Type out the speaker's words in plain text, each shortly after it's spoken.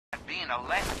been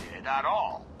elected at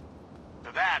all?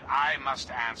 To that I must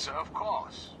answer, of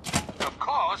course. Of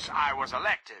course I was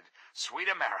elected, sweet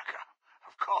America.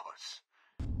 Of course.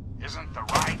 Isn't the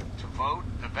right to vote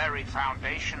the very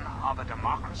foundation of a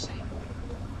democracy?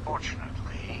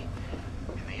 Fortunately,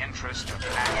 in the interest of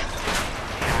national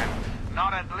security, I'm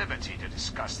not at liberty to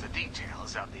discuss the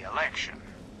details of the election.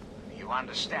 You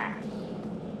understand?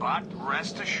 But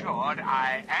rest assured,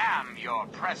 I am your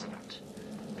president,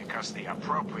 because the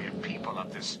appropriate people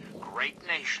of this great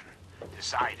nation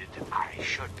decided I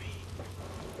should be.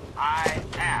 I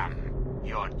am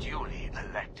your duly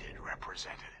elected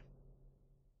representative.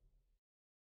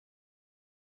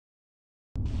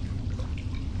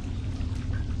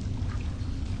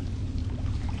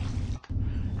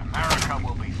 America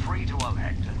will be free to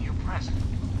elect a new president,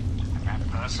 and that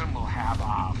person will have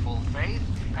our full faith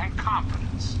and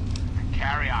confidence and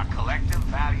carry our collective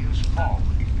values forward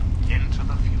into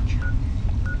the future.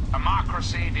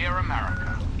 Democracy, dear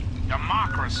America.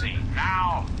 Democracy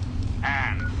now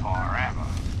and forever.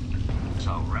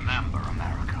 So remember,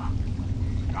 America,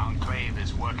 the Enclave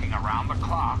is working around the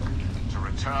clock to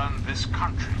return this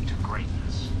country to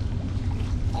greatness.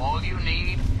 All you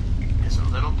need is a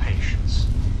little patience,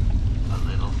 a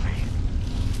little faith.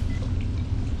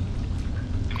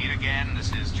 To meet again,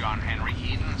 this is John Henry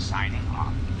Eden signing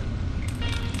off.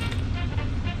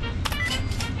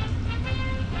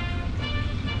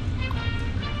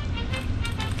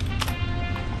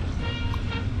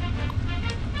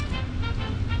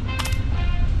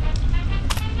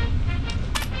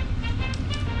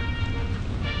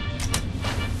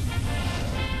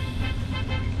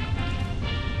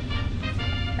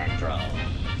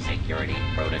 Security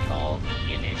protocol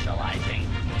initializing.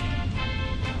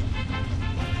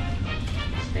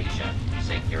 Station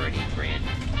security grid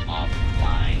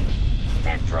offline.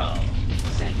 Metro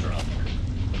Central.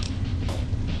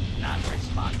 Not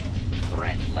responding.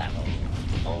 Threat level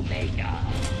Omega.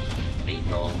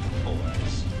 Lethal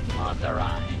force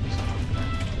authorized.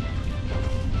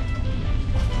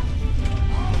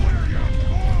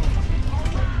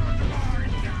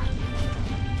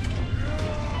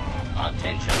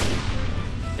 Attention.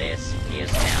 This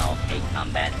is now a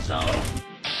combat zone.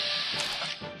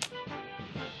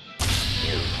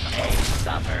 You may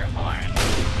suffer harm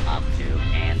up to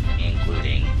and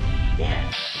including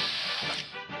death.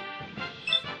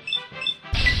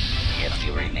 If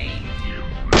you remain.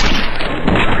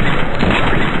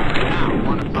 Now,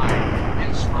 one of my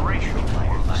inspirational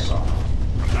quotes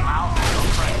from the mouth of your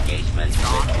friend, Engagement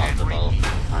John with multiple Henry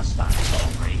Eden. hostiles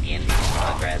in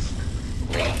progress.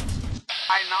 Please.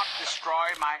 I not destroy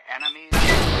my enemies?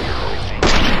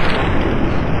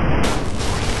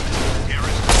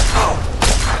 Dearest,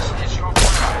 this is your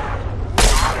friend,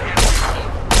 John Henry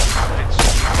Eden. Let's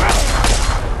travel.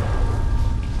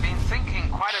 Been thinking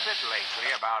quite a bit lately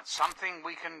about something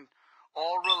we can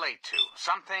all relate to.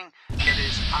 Something that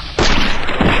is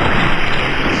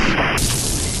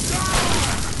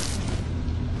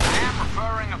I am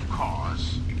referring, of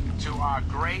course, to our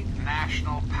great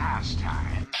national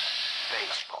pastime,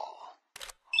 baseball.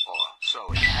 Or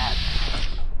so it had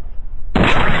been.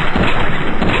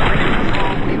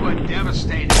 Before we were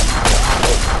devastated,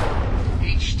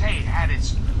 each state had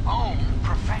its own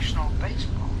professional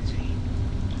baseball team.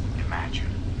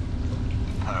 Imagine.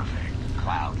 Perfect,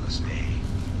 cloudless day.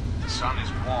 The sun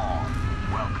is warm,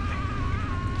 welcoming.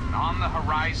 And on the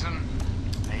horizon,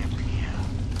 they appear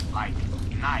like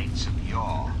knights of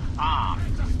yore,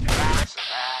 armed with bats of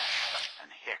ash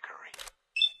and hickory.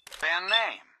 Their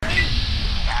name,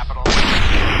 capital,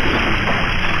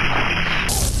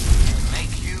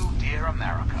 make you, dear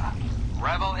America,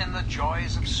 revel in the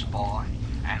joys of sport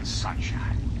and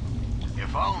sunshine,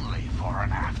 if only for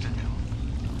an afternoon.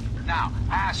 Now,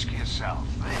 ask yourself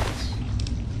this.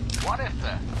 What if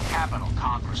the Capitol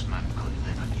congressmen could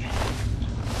live again?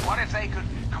 What if they could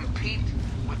compete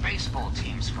with baseball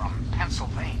teams from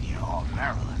Pennsylvania or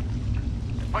Maryland?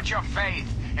 Put your faith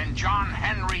in John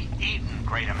Henry Eden,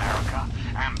 great America,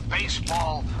 and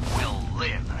baseball will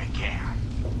live again.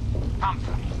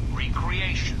 Comfort,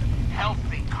 recreation,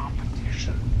 healthy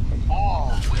competition,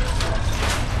 all will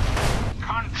live.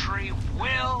 Country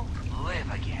will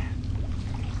live again.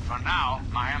 For now,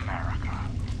 my America,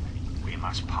 we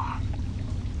must part.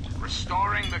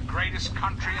 Restoring the greatest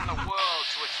country in the world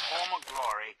to its former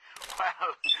glory.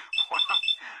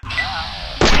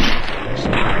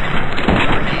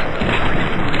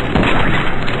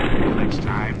 Next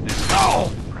time, this is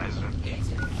President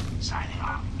Eden signing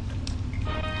off.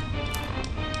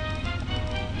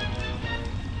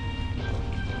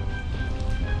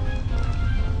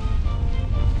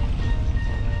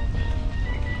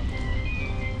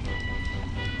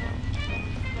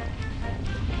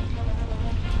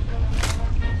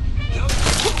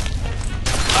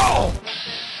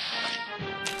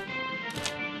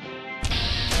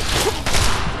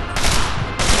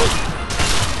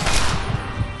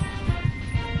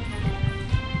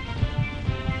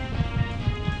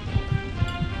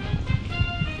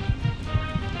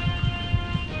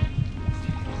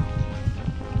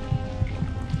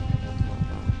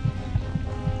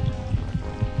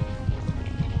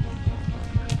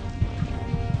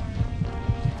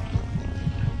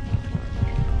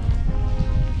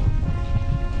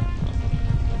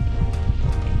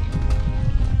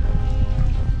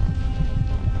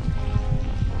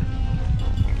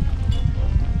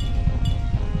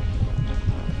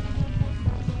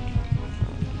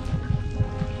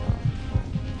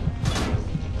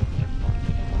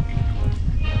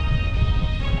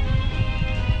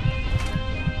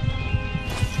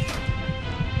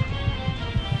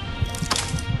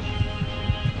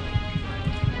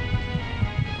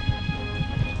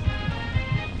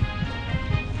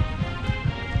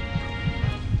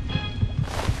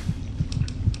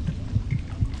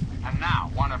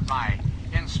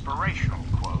 inspirational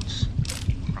quotes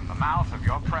from the mouth of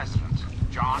your president,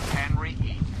 John Henry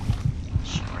Eaton,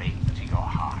 straight to your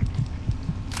heart.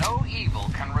 No evil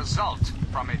can result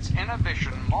from its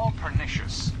inhibition more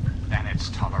pernicious than its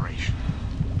toleration.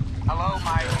 Hello,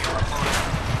 my beautiful.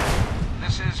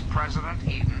 This is President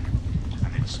Eaton,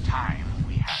 and it's time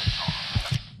we had a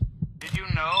talk. Did you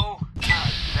know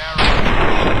there are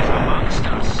those amongst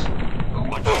us who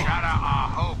would shatter our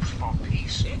hopes for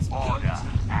peace, order,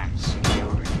 and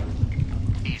security?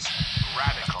 These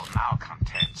radical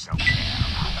malcontents don't care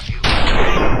about you. They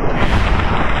don't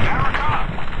care about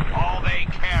America. All they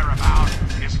care about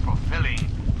is fulfilling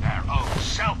their own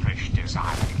selfish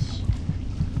desires.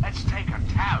 Let's take a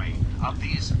tally of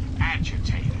these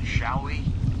agitators, shall we?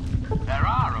 There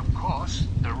are, of course,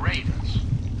 the raiders,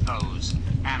 those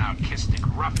anarchistic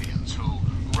ruffians who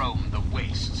roam the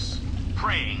wastes,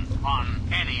 preying on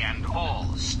any and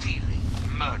all, stealing,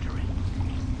 murdering.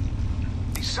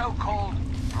 The so-called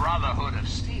Brotherhood of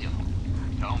Steel.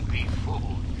 Don't be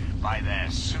fooled by their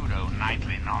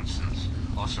pseudo-knightly nonsense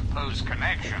or supposed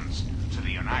connections to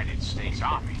the United States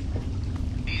Army.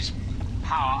 These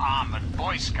power-armored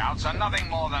Boy Scouts are nothing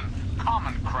more than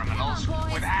common criminals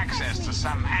with access to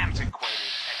some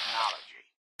antiquated technology.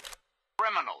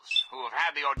 Criminals who have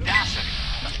had the audacity